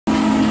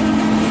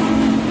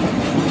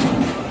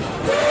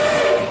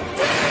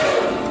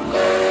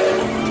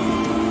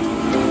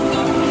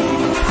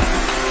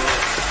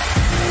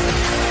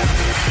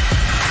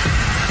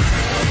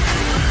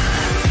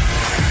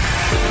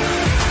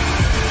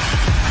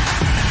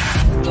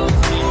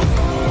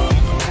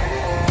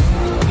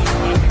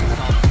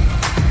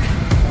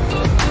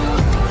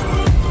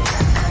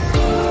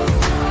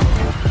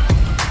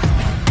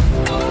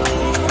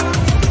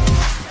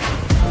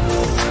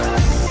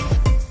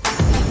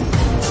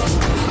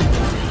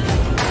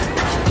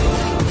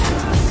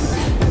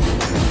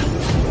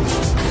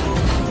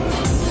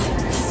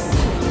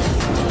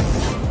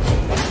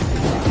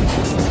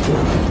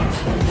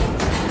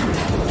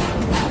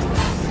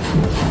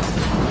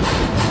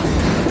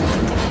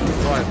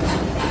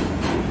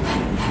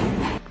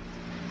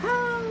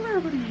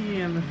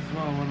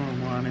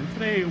101, and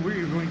today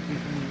we're going to be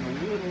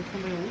doing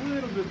something a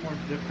little bit more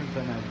different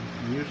than I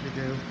usually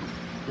do,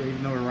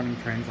 even though we're running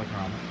trains like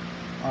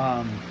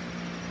normal.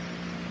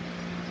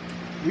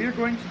 We are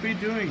going to be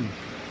doing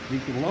the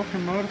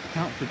locomotive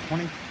count for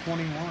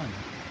 2021.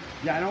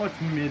 Yeah, I know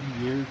it's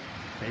mid-year,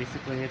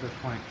 basically, at this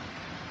point,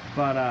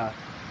 but,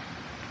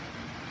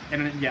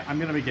 and yeah, I'm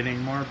going to be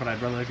getting more, but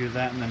I'd rather do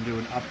that and then do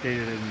an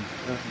updated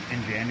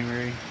in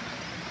January.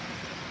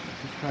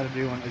 Just try to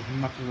do one as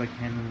much as I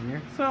can in the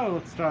year. So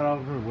let's start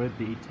over with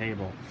the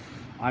table.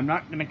 I'm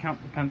not going to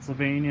count the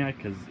Pennsylvania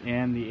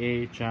and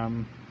the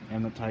AHM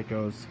and the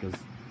Tychos,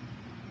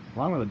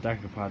 along with the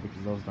Decapod,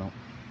 because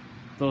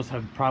those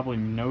have probably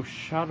no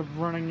shot of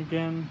running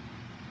again,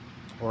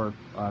 or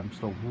I'm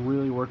still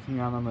really working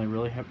on them. They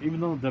really have,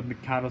 even though the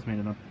Mikados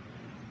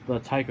the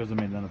Tychos have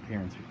made an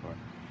appearance before.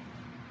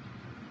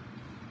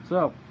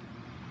 So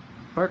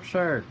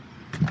Berkshire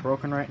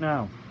broken right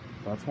now.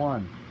 That's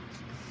one.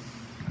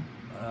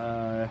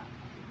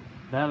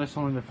 That I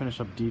still need to finish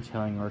up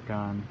detailing work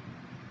on.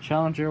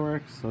 Challenger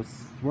works, so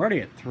we're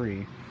already at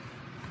 3.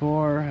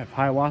 4, have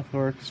Hiawatha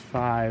works,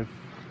 5.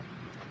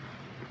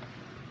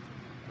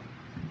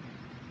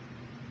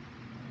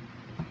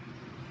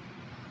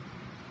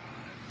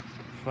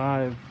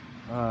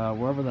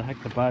 Wherever the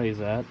heck the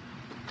body's at.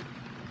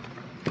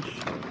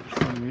 For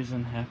some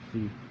reason half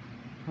the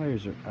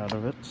wires are out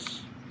of it.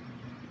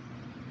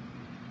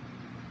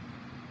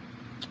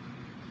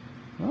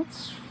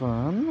 That's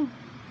fun.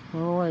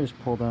 Well, the wires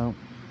pulled out.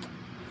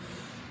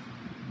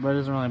 But it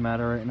doesn't really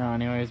matter right now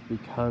anyways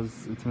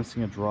because it's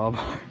missing a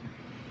drawbar.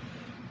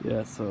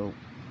 Yeah, so...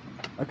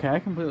 Okay, I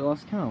completely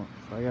lost count,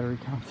 so I gotta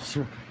recount this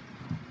real quick.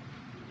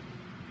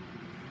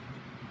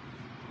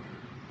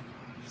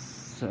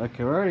 So,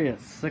 okay, we're already at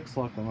 6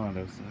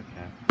 locomotives,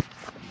 okay.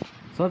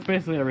 So that's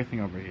basically everything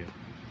over here.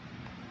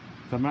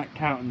 So I'm not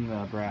counting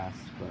the brass,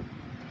 but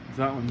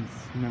that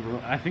one's never...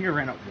 I think I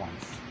ran it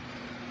once.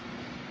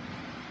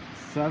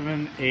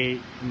 7,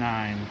 8,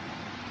 9,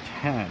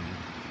 10.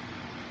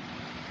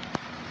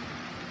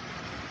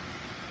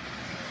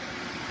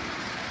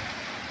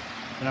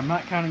 And I'm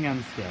not counting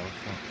on scale,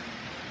 so.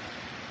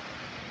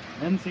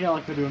 NCL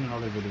I could do in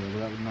another video, but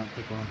that would not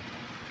take long.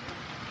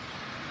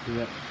 Do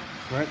that.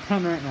 We're at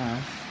 10 right now.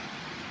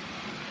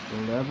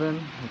 11,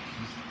 which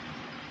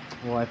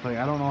is. Well, I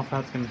don't know if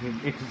that's going to be.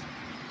 It just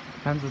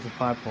depends as a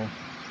 5-pole.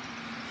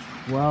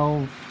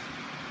 12.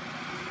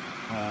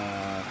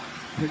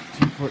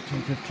 13,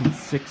 14, 15,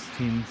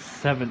 16,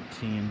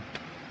 17.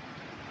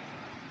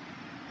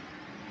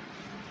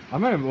 I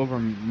might have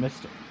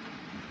missed it.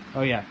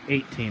 Oh yeah,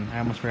 18. I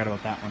almost forgot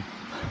about that one.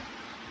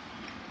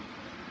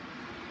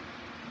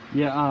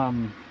 Yeah,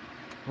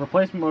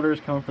 replacement motor is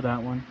coming for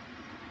that one.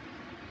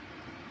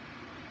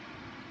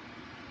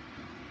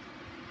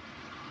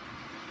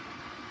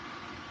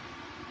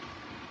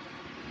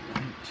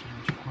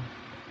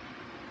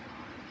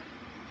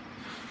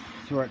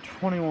 So we're at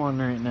 21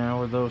 right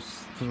now with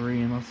those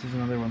 3, unless there's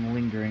another one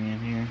lingering in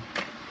here.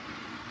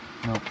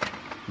 Nope.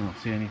 I don't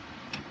see any.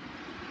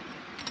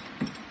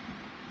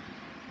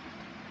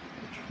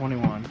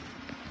 21.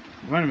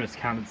 I might have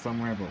miscounted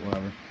somewhere, but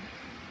whatever.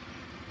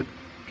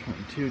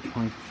 22,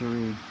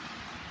 23,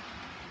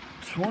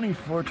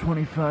 24,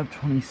 25,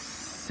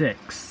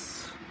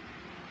 26.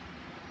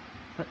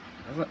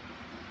 That's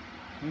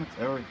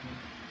everything.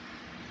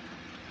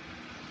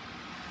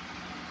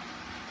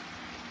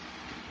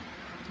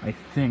 I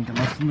think,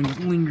 unless something's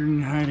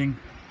lingering, hiding.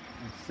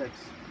 6.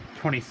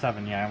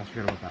 27, yeah, I almost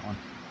forgot about that one.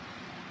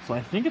 So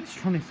I think it's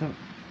 27.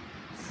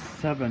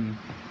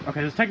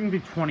 Okay, there's technically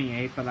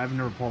 28, but I've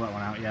never pulled that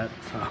one out yet,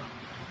 so.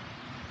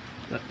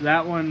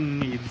 That one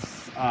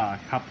needs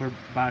coupler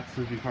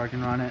boxes before I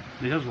can run it.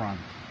 It does run.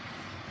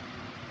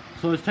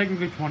 So there's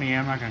technically 28.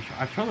 I'm not going to show.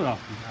 I showed it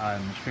off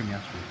in the stream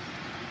yesterday.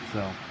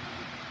 So.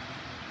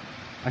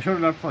 I showed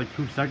it up for like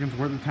 2 seconds.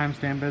 Where the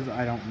timestamp is,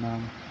 I don't know.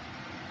 I'm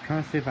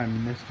trying to see if I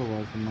missed a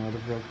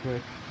locomotive real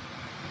quick.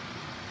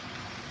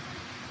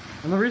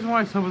 And the reason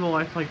why I said with the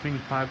lifelike being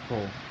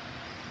 5-pole,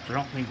 which I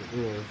don't think it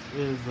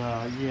is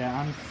yeah,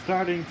 I'm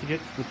starting to get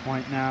to the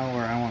point now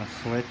where I want to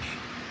switch,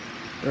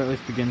 or at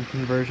least begin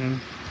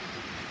conversion.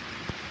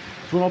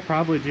 So what I'll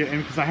probably do,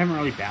 and because I haven't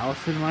really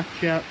ballasted much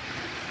yet,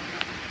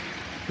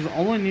 because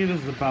all I need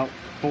is about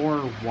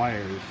 4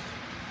 wires,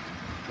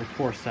 like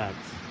 4 sets,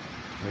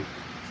 like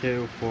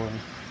 2, 4,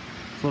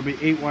 so it'll be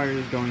 8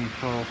 wires going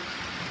until,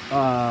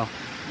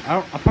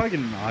 I'll probably get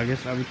it in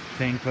August, I would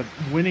think, but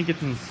when it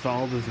gets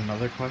installed is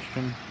another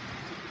question.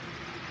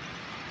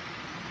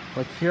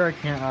 Like here I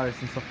can't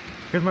obviously stuff,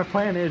 because my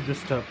plan is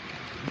just to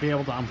be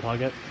able to unplug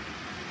it,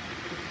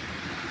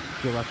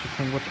 the electric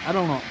thing, which I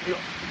don't know.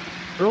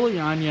 Early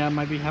on, yeah, it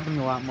might be happening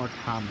a lot more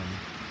common.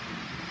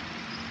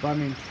 But I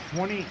mean,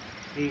 28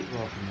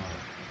 locomotives.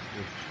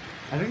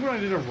 I think when I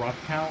did a rough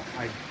count,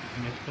 I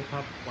missed a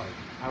couple. Like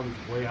I was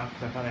way off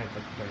because I thought I had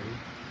like 30.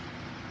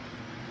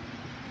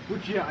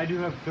 Which yeah, I do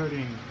have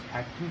 30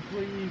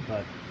 technically,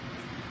 but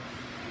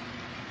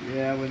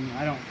yeah, when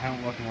I don't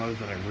count locomotives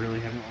that I really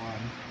haven't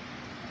run.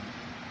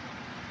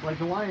 Like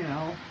the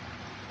Lionel,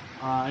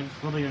 I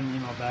just literally got an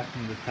email back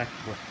from the tech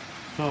support.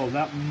 So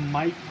that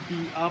might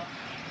be up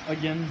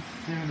again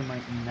soon, it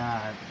might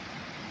not.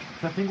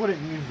 So I think what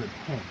it needs is a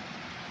pin.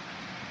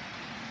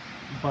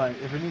 But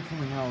if it needs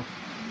something else,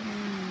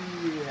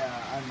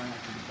 yeah, I might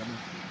have to do better.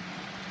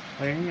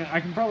 Like, I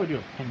can probably do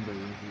a pin very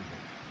easy.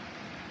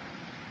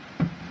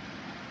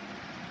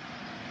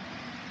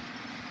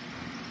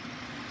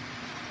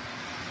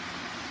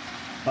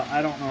 But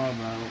I don't know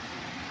about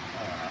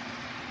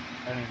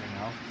anything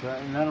else.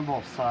 And that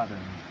involves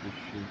soldering this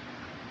shoot.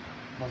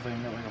 Unless I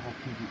can get like a whole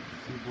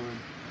keyboard.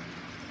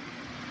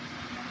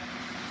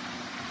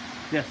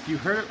 Yes, you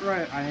heard it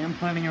right. I am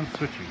planning on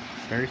switching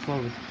very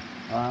slowly.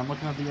 I'm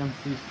looking at the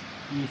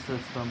MCE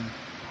system,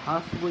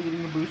 possibly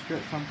getting a booster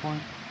at some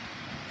point.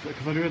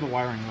 Because I do have the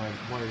wiring right,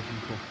 wires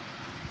into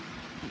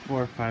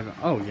 4 or 5.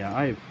 Oh yeah,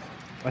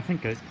 I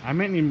think I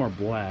might need more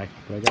black,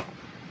 but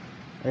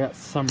I got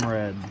some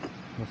red.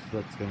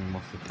 That's gonna be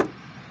mostly.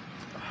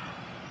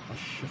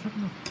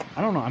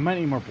 I don't know. I might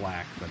need more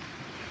black, but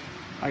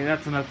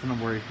that's a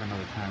worry for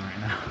another time right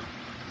now.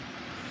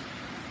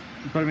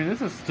 But I mean,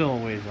 this is still a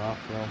ways off,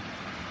 though.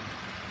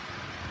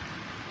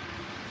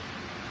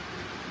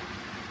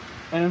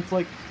 And it's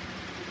like,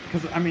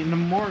 because I mean,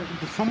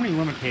 there's so many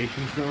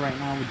limitations though right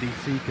now with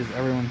DC, because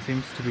everyone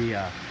seems to be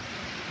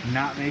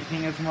not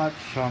making as much.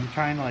 So I'm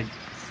trying to like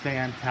stay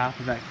on top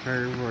of that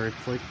curve where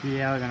it's like,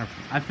 yeah,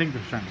 I think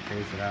they're trying to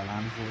phase it out,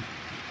 honestly.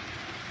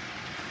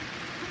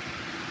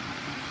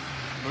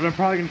 But I'm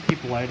probably gonna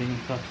keep lighting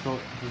and stuff, so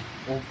just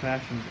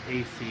old-fashioned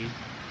AC.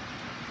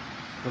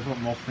 That's what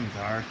most things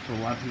are, so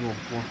a lot of people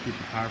won't keep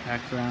the power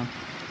packs around.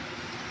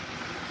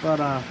 But,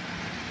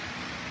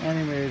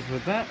 anyways,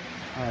 with that,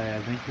 I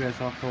thank you guys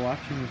all for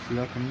watching this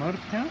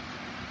locomotive count.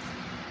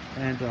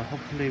 And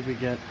hopefully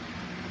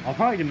I'll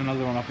probably get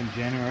another one up in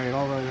January. It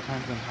all really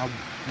depends on how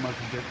much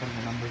different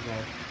the numbers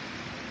are.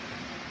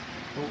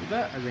 But with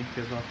that, I thank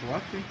you guys all for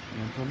watching,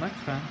 and until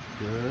next time,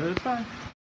 goodbye.